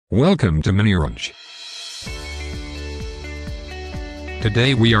Welcome to Minirunch.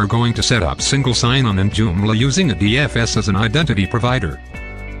 Today we are going to set up single sign-on in Joomla using ADFS as an identity provider.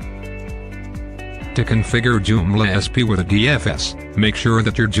 To configure Joomla SP with ADFS, make sure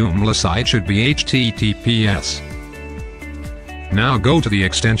that your Joomla site should be HTTPS. Now go to the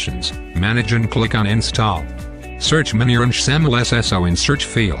extensions, manage and click on install. Search Minirunch SAML SSO in search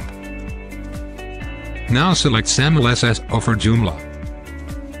field. Now select SAML SSO for Joomla.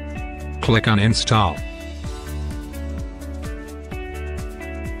 Click on install.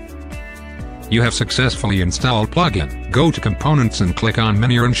 You have successfully installed plugin. Go to components and click on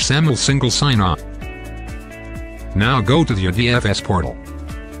Minirunch SAML single sign-on. Now go to the ADFS portal.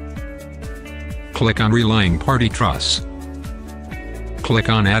 Click on Relying Party Trust. Click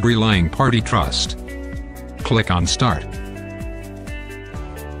on Add Relying Party Trust. Click on Start.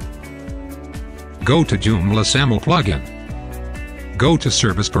 Go to Joomla SAML plugin. Go to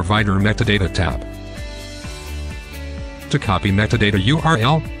Service Provider Metadata tab. To copy metadata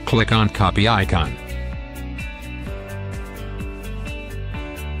URL, click on Copy icon.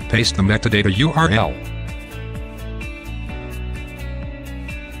 Paste the metadata URL.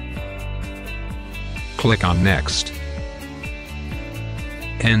 Click on Next.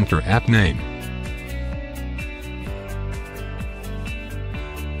 Enter app name.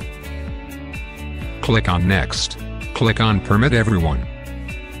 Click on Next. Click on Permit Everyone.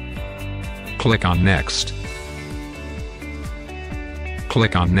 Click on Next.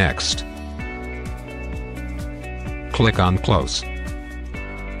 Click on Next. Click on Close.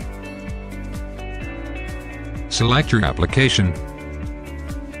 Select your application.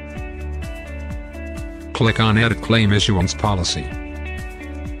 Click on Edit Claim Issuance Policy.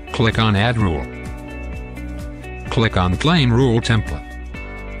 Click on Add Rule. Click on Claim Rule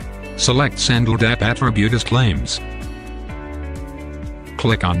Template. Select Send app attribute as claims.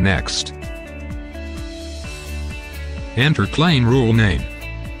 Click on Next. Enter claim rule name.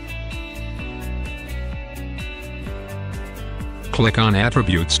 Click on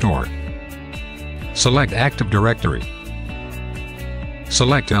Attribute Store. Select Active Directory.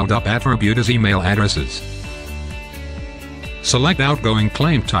 Select LDAP attribute as email addresses. Select outgoing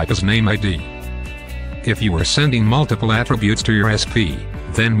claim type as name ID. If you are sending multiple attributes to your SP,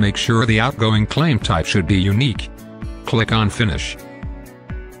 then make sure the outgoing claim type should be unique. Click on Finish.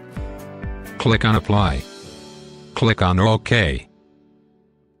 Click on Apply. Click on OK.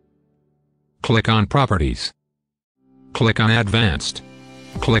 Click on Properties. Click on Advanced.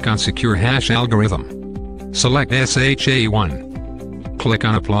 Click on Secure Hash Algorithm. Select SHA1. Click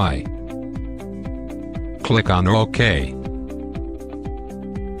on Apply. Click on OK.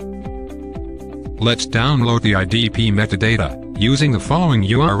 Let's download the IDP metadata, using the following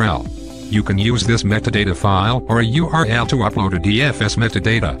URL. You can use this metadata file or a URL to upload ADFS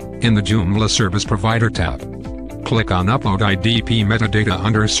metadata, in the Joomla Service Provider tab. Click on Upload IDP metadata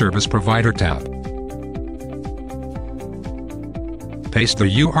under Service Provider tab. Paste the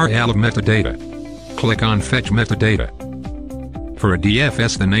URL of metadata. Click on Fetch Metadata. For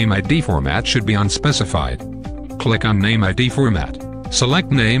ADFS, the name ID format should be unspecified. Click on Name ID format.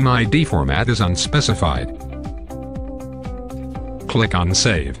 Select Name ID format as unspecified. Click on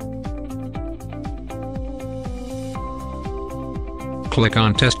Save. Click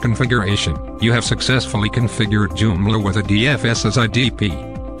on Test Configuration. You have successfully configured Joomla with ADFS as IDP.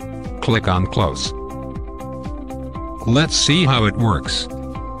 Click on Close. Let's see how it works.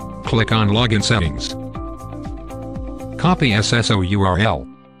 Click on Login Settings. Copy SSO URL.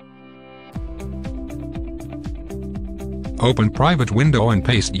 Open private window and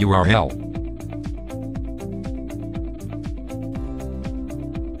paste URL.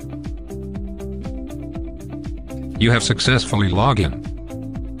 You have successfully logged in.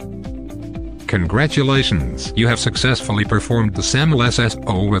 Congratulations! You have successfully performed the SAML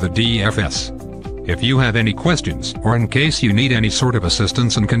SSO with ADFS. If you have any questions, or in case you need any sort of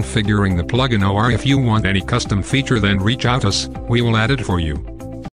assistance in configuring the plugin, or if you want any custom feature, then reach out us, we will add it for you.